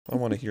I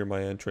want to hear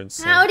my entrance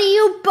sing. How do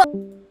you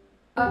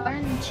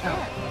burn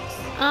chips?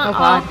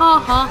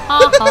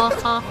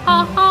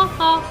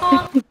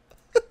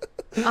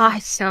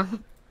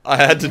 Awesome. I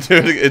had to do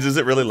it. Is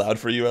it really loud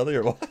for you, Ellie,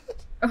 or what?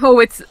 Oh,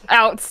 it's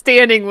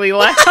outstandingly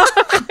loud.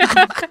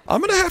 I'm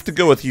gonna have to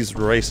go with he's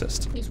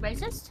racist. He's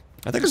racist?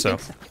 I think so.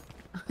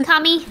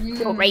 Tommy,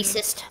 you're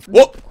racist.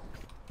 Whoa!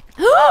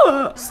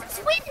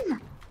 Swin!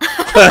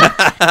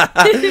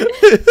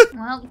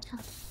 Well,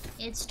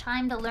 it's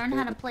time to learn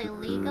how to play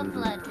League of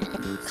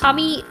Legends.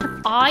 Tommy,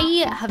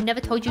 I have never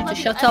told you to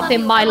shut up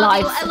in my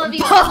life. I love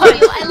you, I love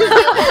you, I love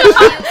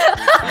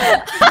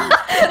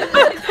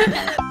you, I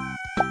love you.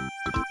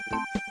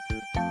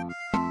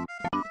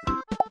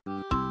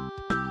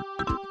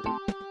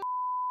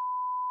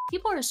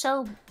 People are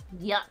so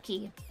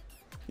yucky.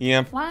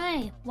 Yeah.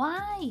 Why?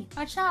 Why?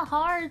 It's not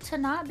hard to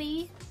not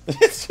be.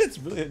 It's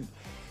really.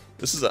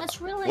 This is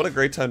what a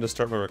great time to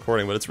start my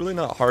recording, but it's really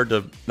not hard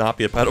to not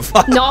be a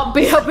pedophile. Not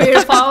be a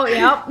pedophile,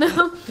 yep.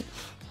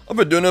 I've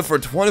been doing it for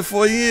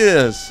 24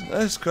 years.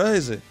 That's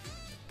crazy.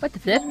 What the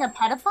flip? Being a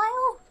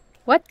pedophile?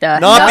 What the?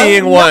 Not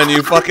being one,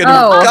 you fucking.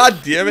 Oh. God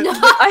damn it.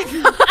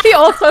 I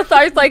also thought,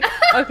 I was like,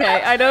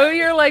 okay, I know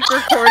you're like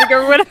recording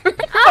or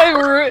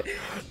whatever.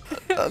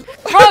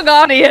 Wrong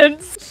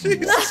audience.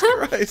 Jesus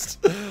Christ.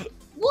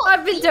 Well,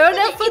 I've been doing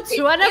it for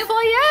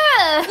 24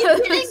 years.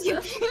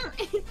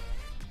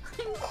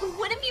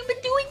 What have you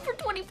been doing for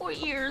 24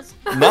 years?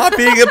 Not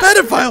being a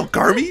pedophile,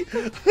 Carmi.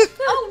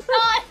 Oh,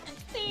 not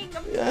being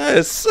a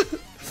Yes.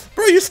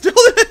 Bro, you still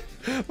in it?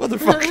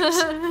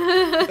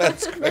 Motherfuckers.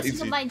 That's This is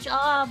crazy. my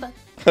job.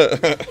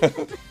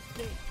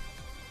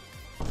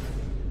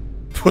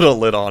 Put a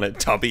lid on it,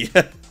 Tubby.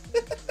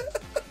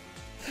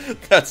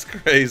 That's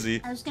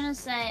crazy. I was gonna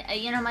say,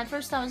 you know, my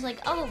first thought was like,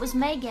 oh, it was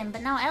Megan,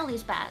 but now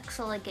Ellie's back,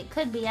 so like it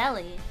could be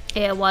Ellie.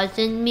 It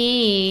wasn't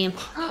me. It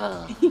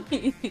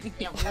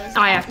was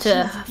I have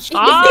to.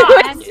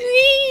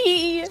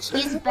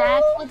 She's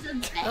back with a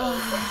bang.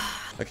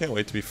 I can't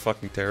wait to be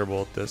fucking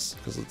terrible at this,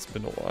 because it's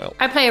been a while.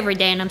 I play every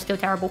day and I'm still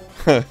terrible.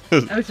 I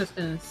was just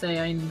gonna say,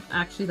 I'm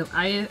actually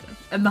I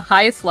am the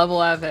highest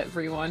level out of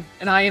everyone,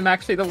 and I am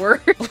actually the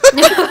worst.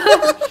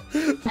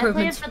 I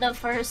played it for the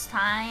first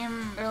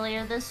time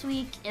earlier this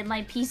week, and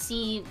my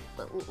PC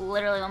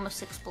literally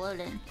almost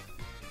exploded.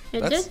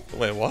 It That's, did?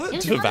 wait, what?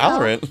 It's To fun,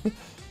 Valorant?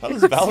 How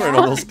does Valorant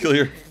almost kill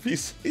your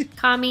PC?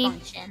 Kami,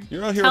 Function.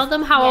 You're out here. tell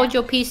them how Yeah. old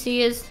your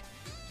PC is.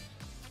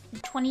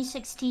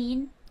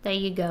 2016. There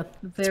you go.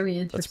 Very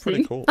interesting. That's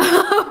pretty cool.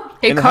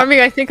 Hey, And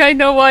Carmi, I think I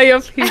know why your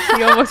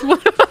PC almost blew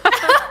up.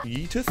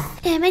 Yeetith?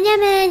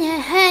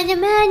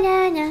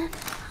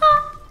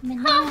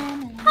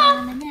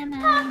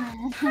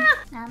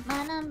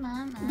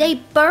 They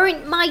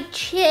burnt my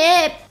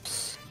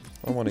chips.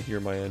 I want to hear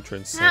my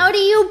entrance sing. How do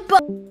you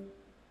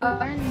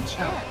Burn chips.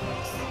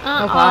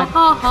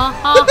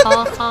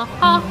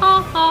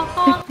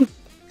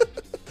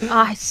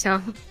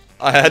 Awesome.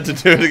 I had to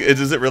do it.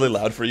 Is it really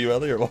loud for you,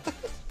 Ellie, or what?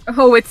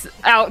 Oh, it's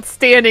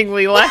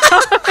outstandingly loud.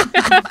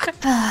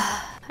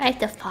 I had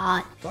to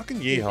fart. Fucking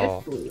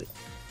yeehaw.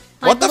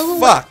 I What the blew-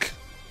 fuck?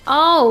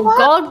 Oh,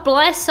 God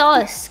bless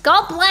us.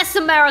 God bless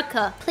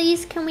America.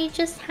 Please, can we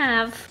just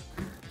have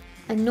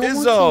a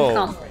normal Izzo. team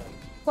comp?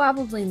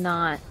 Probably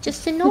not.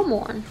 Just a normal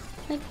one.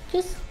 Like,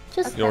 just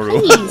Yoru.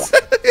 please.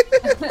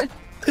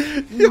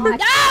 Yoru.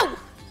 No!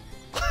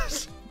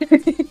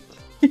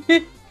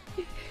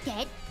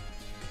 Dead.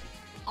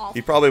 Off.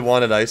 He probably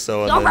wanted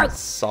ISO and then Yoru.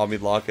 saw me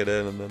lock it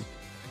in and then.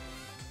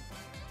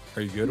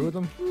 Are you good with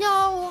them?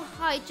 No,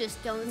 I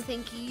just don't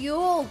think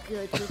you're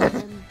good with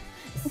them.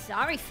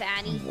 Sorry,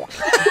 Fanny.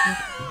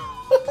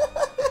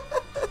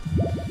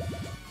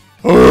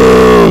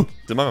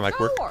 Did my mic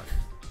work?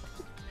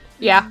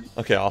 Yeah,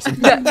 Okay, awesome.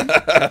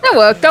 that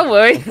worked. Don't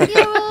worry.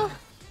 Yo.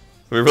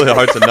 We're really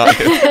hard to not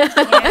hear.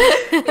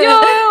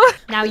 Yo.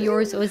 Now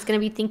yours was gonna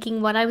be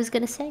thinking what I was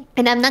gonna say,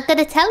 and I'm not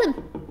gonna tell him.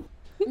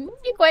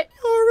 You quit.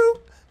 Yoru,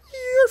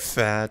 you're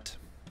fat.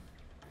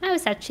 I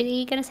was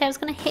actually gonna say I was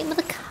gonna hit him with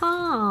a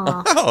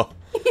car. Oh.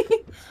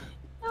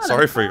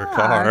 Sorry for your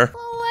car.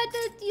 Oh, where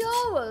did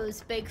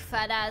Yoru's big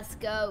fat ass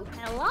go?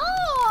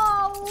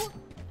 Hello?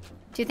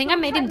 Do you think I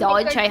made him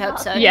dodge? I hope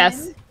so.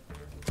 Yes.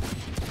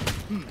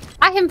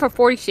 I hit him for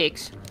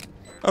 46.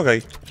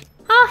 Okay.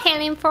 I'll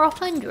hit him for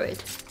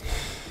 100.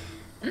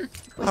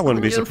 I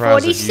wouldn't be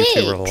surprised if you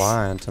two were 146.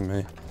 lying to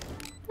me.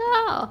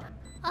 Oh,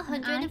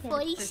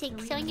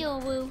 146 on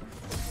Yoru.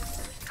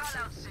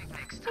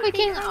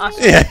 Freaking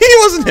awesome. Yeah, he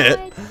wasn't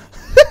hit.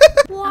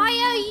 Why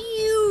are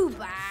you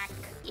back?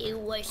 You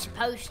were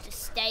supposed to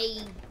stay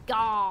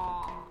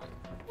gone.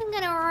 I'm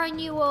gonna run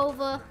you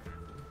over.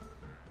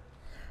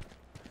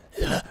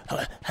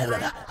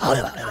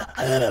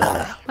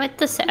 What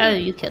the sa- Oh,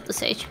 you killed the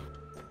sage.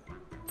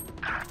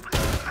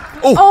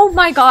 Oh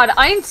my god,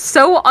 I'm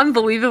so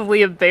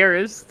unbelievably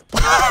embarrassed.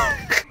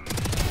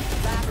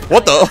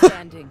 What the?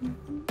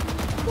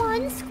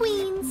 One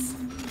squeens.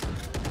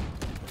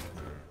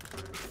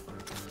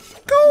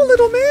 Go,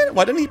 little man.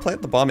 Why didn't he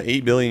plant the bomb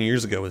 8 billion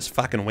years ago as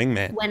fucking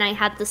wingman? When I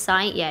had the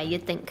sight, yeah,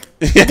 you'd think.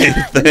 Yeah, you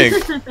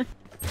think.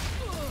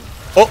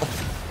 Oh.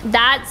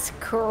 That's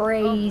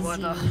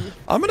crazy.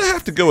 I'm gonna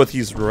have to go with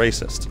he's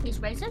racist. He's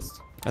racist?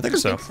 I think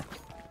so.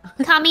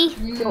 Tommy,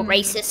 you're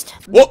racist.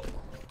 Whoa!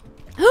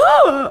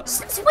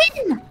 Since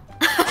when?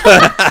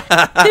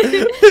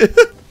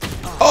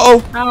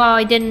 Oh! Oh,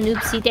 I didn't.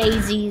 Oopsie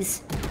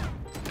daisies.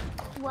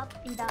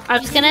 I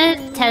was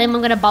gonna tell him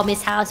I'm gonna bomb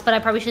his house, but I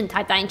probably shouldn't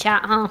type that in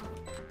chat, huh?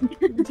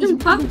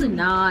 Probably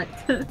not.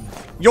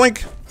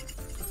 Yoink!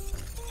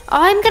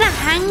 I'm gonna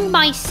hang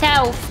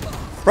myself.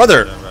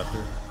 Brother!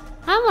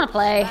 I don't wanna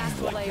play.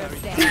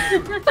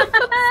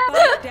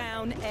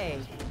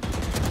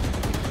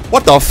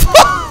 What the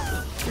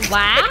fuck?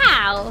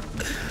 Wow.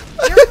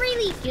 You're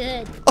really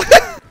good.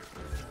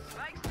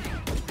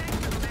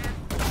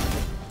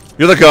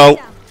 You're the goat.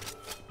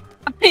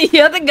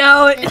 You're the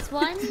goat. This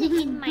one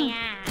in my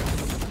ass.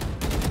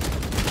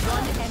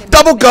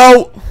 Double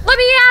goat! Let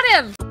me at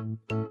him.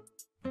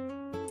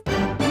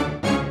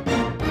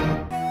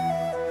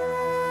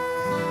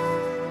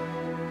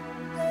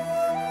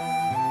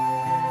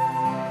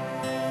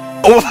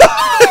 Oh.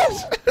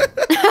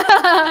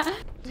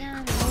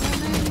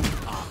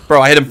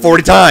 Bro, I hit him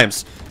 40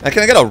 times. Now,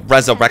 can I get a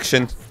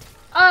resurrection?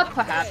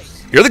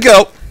 Perhaps. You're the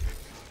goat.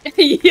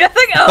 You're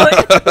the goat.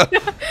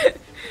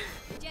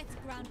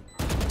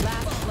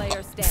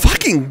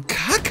 Fucking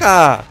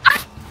caca.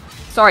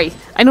 Sorry,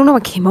 I don't know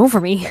what came over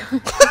me.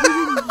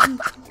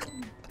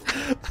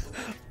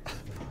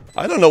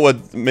 I don't know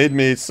what made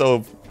me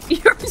so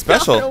You're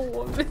special. not a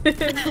woman.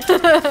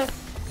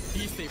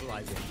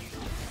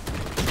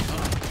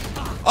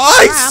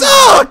 I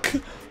suck!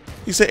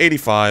 You say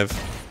 85.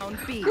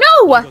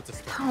 No!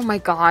 Oh my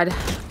god.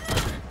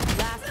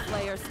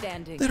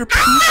 Let her push.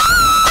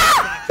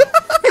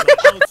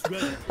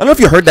 I don't know if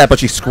you heard that, but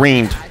she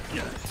screamed.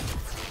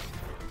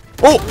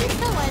 Oh!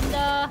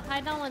 Linda,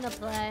 I don't wanna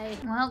play.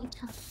 Well,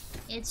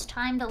 it's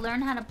time to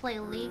learn how to play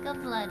League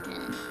of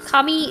Legends.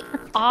 Kami,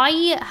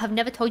 I have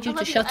never told you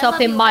to shut up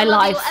I in my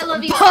life. I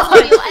love you. I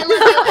love you. I love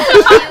you.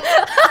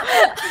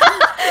 I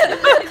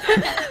love you.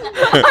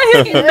 I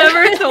have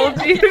never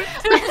told you.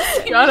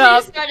 Shut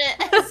up.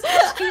 As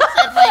soon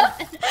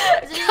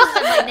as you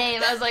said my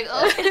name, I was like,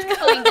 oh, it's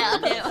going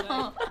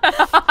downhill.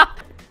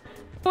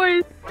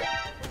 Boys.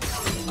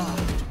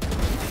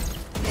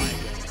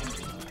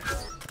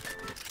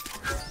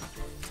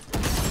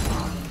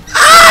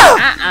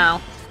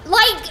 Uh-oh.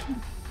 Like,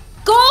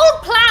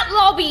 gold plat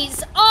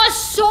lobbies are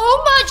so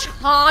much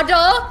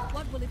harder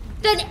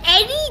than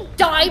any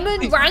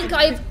diamond rank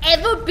I've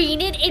ever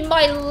been in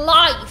my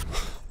life.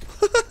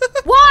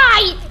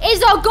 Why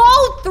is a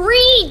gold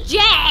 3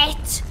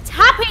 jet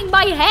tapping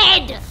my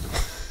head?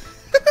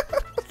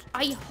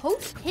 I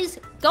hope his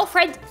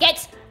girlfriend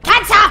gets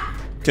cancer.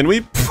 Can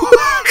we?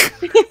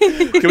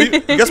 You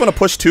guys want to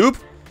push tube?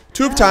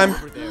 Tube time.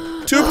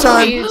 Tube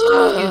time. Use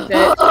it.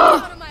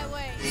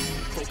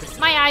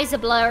 My eyes are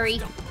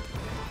blurry.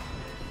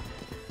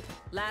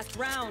 Last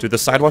round. Dude, the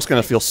sidewalk's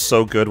gonna feel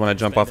so good when I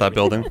jump off that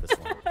building. He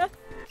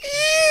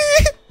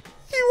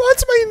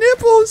wants my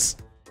nipples.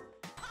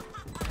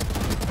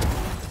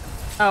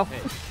 Oh.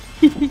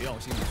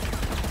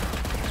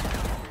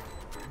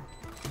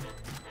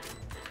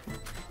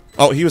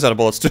 Oh, he was out of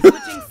bullets too.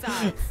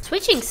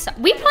 Switching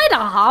we played a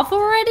half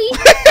already?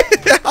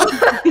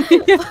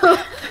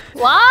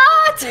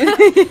 What?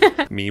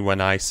 Me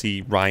when I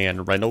see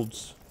Ryan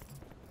Reynolds.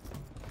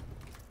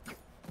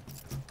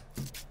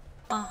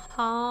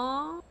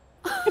 Uh-huh.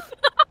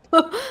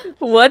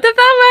 What about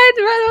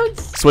Ryan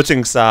Reynolds?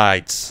 Switching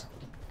sides.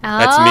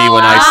 That's Oh, me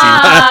when I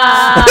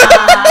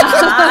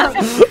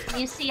see.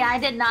 You see, I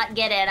did not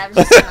get it. I'm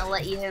just gonna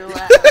let you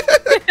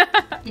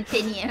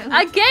continue.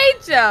 A gay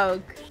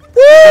joke.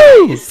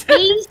 Woo! He's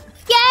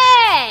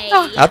gay!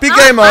 Happy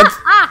gay month.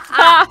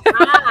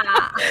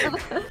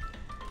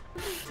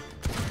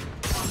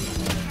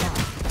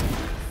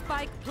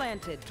 Spike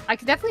planted. I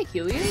could definitely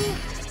heal you.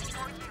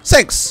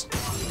 Thanks.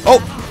 Oh,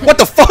 what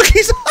the fuck?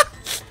 He's.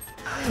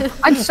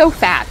 I'm so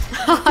fat.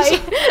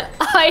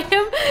 I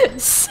am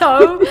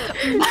so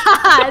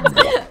mad.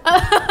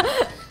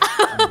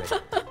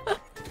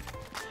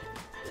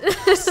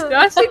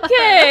 Just in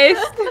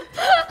case.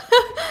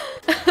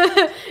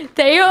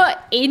 They are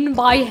in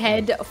my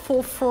head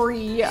for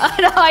free,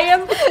 and I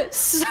am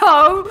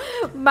so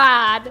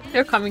mad.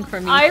 They're coming for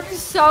me. I'm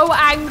so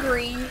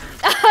angry.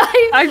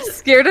 I'm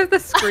scared of the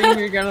scream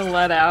you're gonna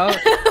let out.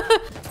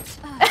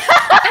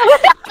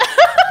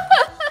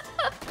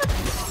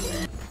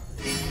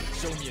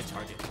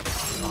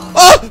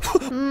 Oh!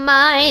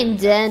 My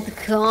dead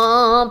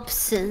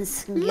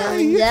corpses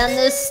going down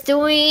the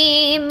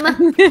stream.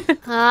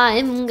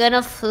 I'm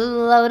gonna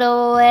float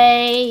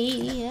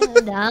away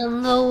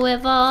down the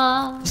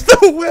river.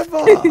 The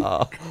river.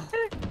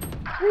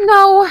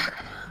 No.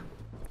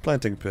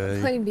 Planting pay.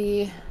 Playing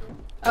B.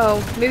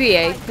 Oh, maybe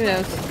A. Who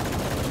knows?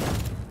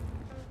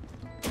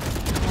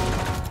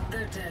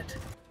 They're dead.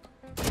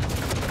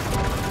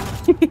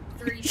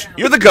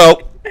 You're the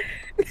goat.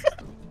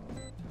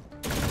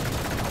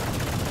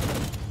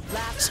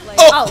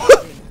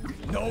 Oh!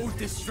 No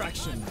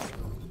distraction.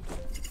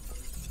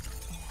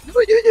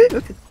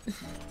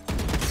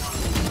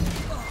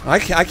 I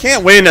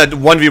can't win a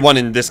 1v1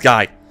 in this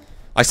guy.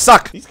 I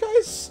suck. These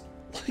guys,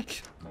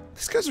 like,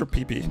 these guys are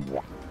PP.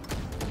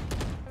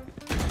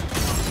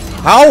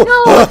 How?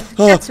 No,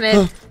 that's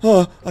mid.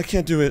 I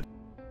can't do it.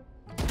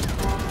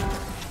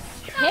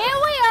 Here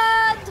we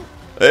are.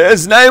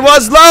 His name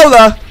was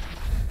Lola.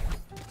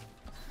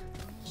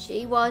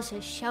 She was a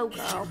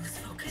showgirl.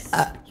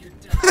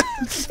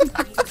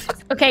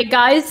 Okay,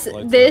 guys,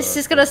 this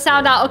is gonna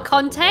sound out of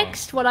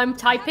context what I'm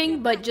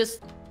typing, but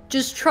just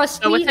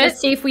trust me. Let's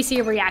see if we see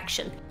a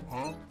reaction.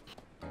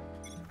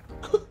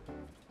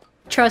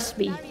 Trust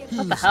me.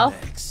 What the hell?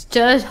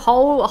 Just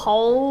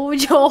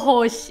hold your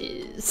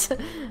horses.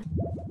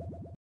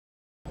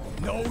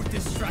 No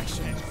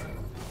distraction.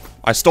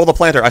 I stole the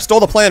planter. I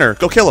stole the planter.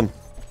 Go kill him.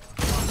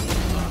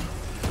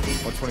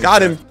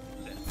 Got him.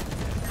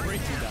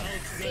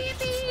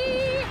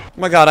 Oh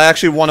my god, I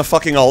actually won a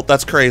fucking ult.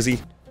 That's crazy.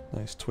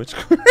 Nice Twitch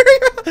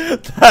career.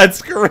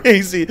 That's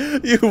crazy.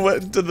 You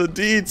went to the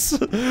deets.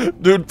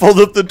 Dude pulled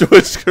up the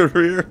Twitch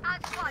career.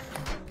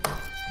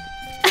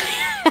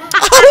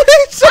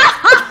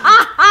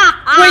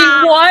 Wait,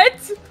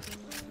 what?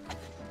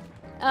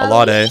 A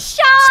lot, eh?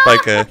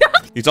 Spike, eh?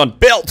 He's on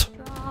built.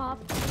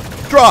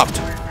 Dropped.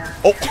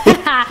 Oh.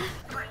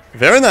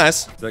 Very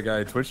nice. Is that guy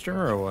a Twitch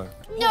streamer or what?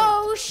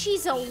 No,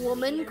 she's a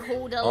woman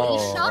called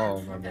Alicia.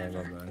 Oh, my bad,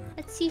 my bad.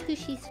 Let's see who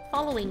she's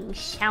following,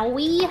 shall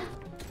we?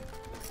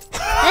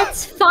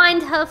 Let's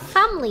find her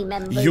family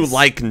members. You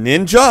like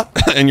ninja?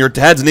 And your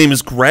dad's name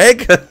is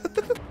Greg?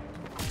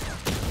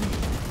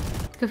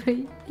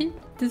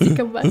 Does he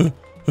come back?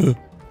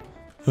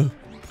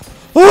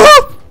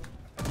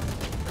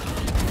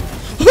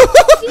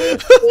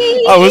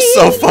 I was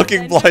so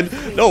fucking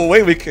blind. No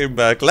way we came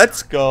back.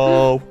 Let's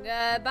go.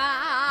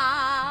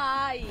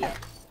 Goodbye.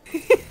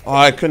 Oh,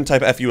 I couldn't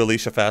type F you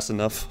Alicia fast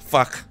enough.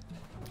 Fuck.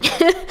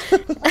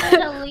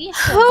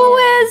 Who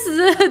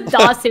is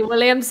Darcy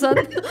Williamson?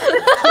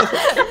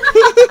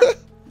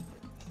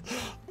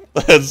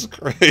 That's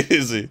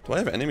crazy. Do I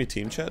have enemy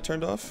team chat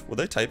turned off? Were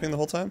they typing the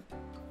whole time?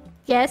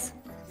 Yes.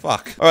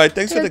 Fuck. Alright,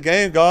 thanks for the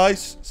game,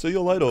 guys. See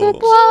you later.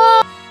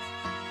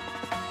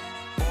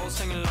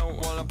 Singing low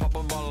while I pop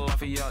a bottle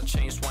off of your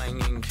chain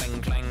swinging,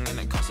 clang clang, and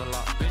it costs a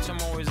lot. Bitch, I'm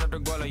always at the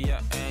guala,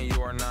 yeah, and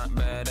you are not.